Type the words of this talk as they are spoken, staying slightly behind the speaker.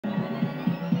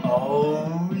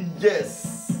Oh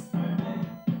yes!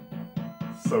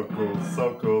 So cool,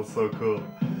 so cool, so cool.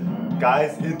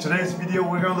 Guys, in today's video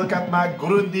we're gonna look at my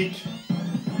Grundig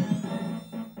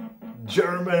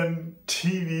German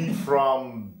TV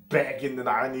from back in the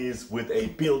 90s with a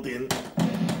built-in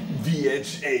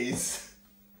VHS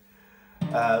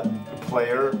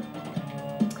player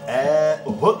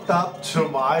hooked up to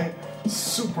my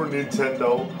Super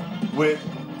Nintendo with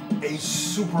a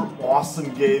super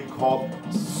awesome game called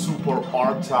Super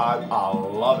R-Type. I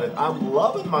love it. I'm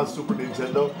loving my Super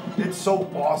Nintendo. It's so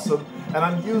awesome, and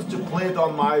I'm used to play it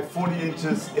on my 40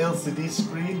 inches LCD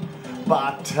screen,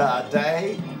 but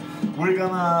today we're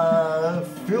gonna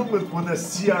film it with a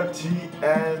CRT,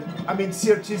 and I mean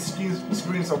CRT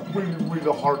screens are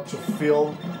really hard to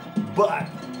film, but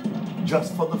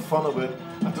just for the fun of it,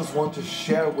 I just want to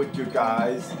share with you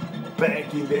guys.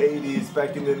 Back in the 80s,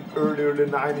 back in the early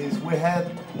 90s, we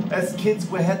had, as kids,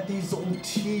 we had these old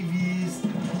TVs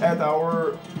at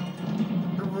our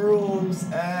rooms,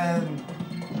 and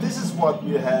this is what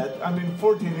we had. I mean,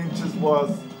 14 inches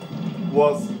was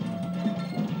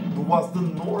the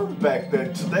norm back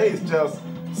then. Today it's just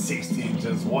 60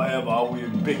 inches, whatever, we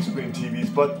have big screen TVs,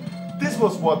 but this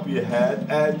was what we had.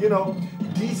 And you know,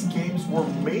 these games were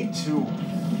made to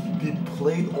be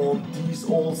played on these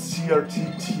old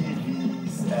CRT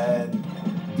TVs, and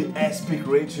the aspect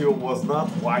ratio was not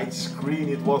widescreen,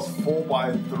 it was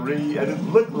 4:3, and it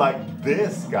looked like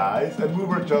this, guys, and we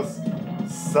were just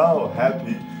so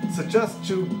happy. So just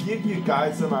to give you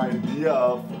guys an idea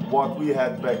of what we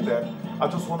had back then, I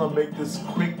just want to make this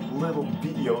quick little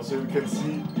video so you can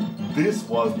see this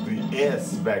was the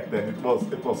S back then.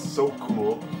 It was so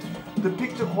cool. The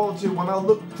picture quality, when I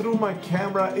look through my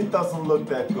camera, it doesn't look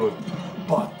that good.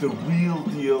 But the real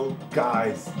deal,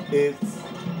 guys,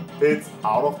 it's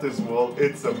out of this world.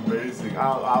 It's amazing.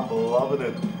 I'm loving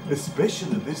it.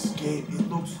 Especially this game. It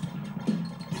looks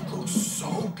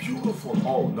so beautiful.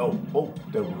 Oh no. Oh,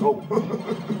 there we go.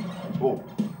 Oh.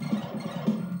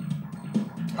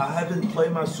 I haven't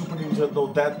played my Super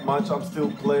Nintendo that much. I'm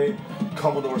still playing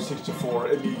Commodore 64,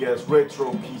 Amigas,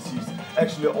 retro PCs,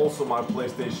 actually also my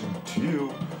PlayStation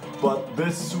 2. But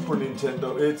this Super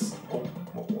Nintendo, it's... Oh,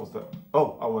 what was that?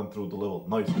 Oh, I went through the level.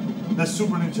 Nice. This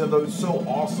Super Nintendo is so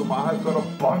awesome. I have got a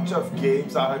bunch of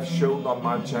games I have shown on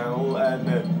my channel,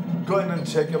 and go ahead and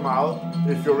check them out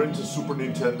if you're into Super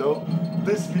Nintendo.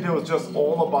 This video is just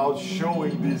all about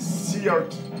showing this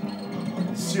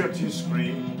CRT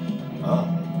screen.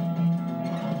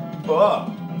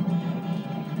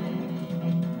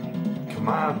 Come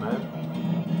on, man.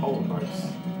 Oh, nice.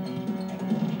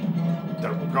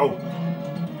 There we go.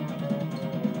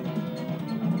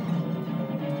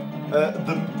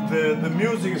 The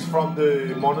music is from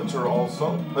the monitor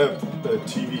also, the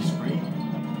TV screen.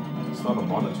 It's not a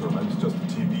monitor, man, it's just a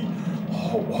TV.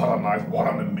 Oh, what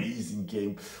an amazing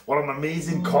game. What an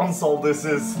amazing console this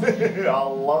is. I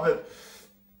love it.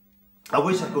 I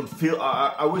wish I could feel,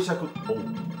 I wish I could, oh,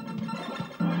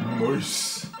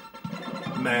 nice.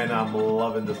 Man, I'm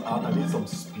loving this. I need some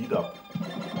speed up.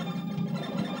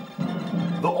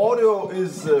 The audio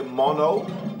is mono,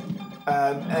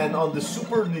 and on the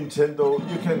Super Nintendo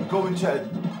you can go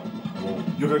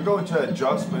into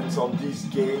adjustments on these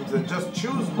games and just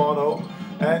choose mono,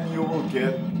 and you will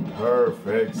get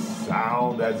perfect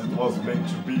sound as it was meant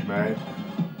to be, man.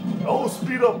 Oh,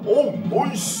 speed up. Oh,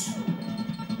 nice.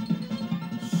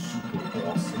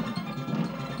 Awesome.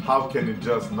 How can you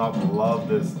just not love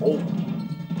this? Oh,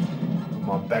 come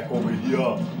on, back over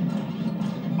here.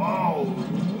 Oh,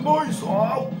 nice.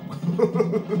 Oh.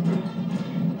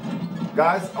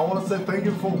 Guys, I want to say thank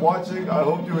you for watching. I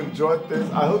hope you enjoyed this.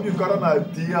 I hope you got an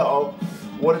idea of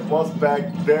what it was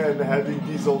back then, having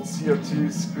these old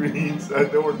CRT screens, and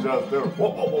they were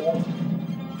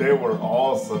they were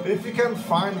awesome. If you can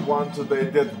find one today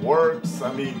that works,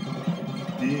 I mean,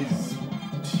 these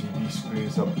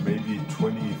screens are maybe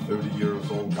 20-30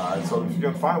 years old, guys. So if you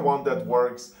can find one that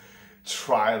works,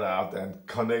 try it out and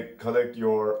connect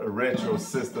your retro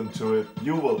system to it.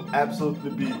 You will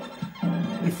absolutely be,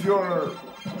 if you're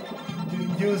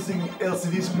using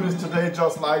LCD screens today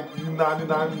just like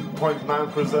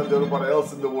 99.9% of everybody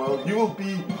else in the world, you will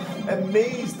be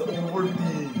amazed over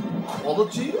the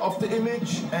quality of the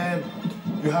image, and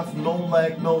you have no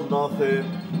lag, no nothing.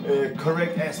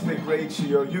 Correct aspect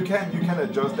ratio. You can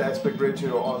adjust the aspect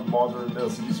ratio on modern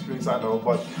LCD screens, I know,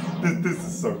 but this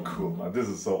is so cool, man. This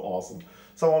is so awesome.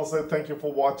 So I want to say thank you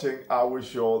for watching. I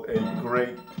wish you all a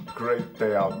great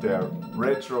day out there.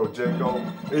 Retro Django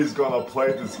is gonna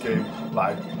play this game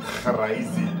like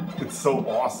crazy. It's so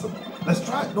awesome. Let's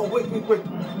try it. No,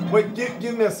 wait.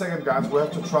 Give me a second, guys. We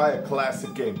have to try a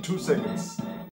classic game. 2 seconds.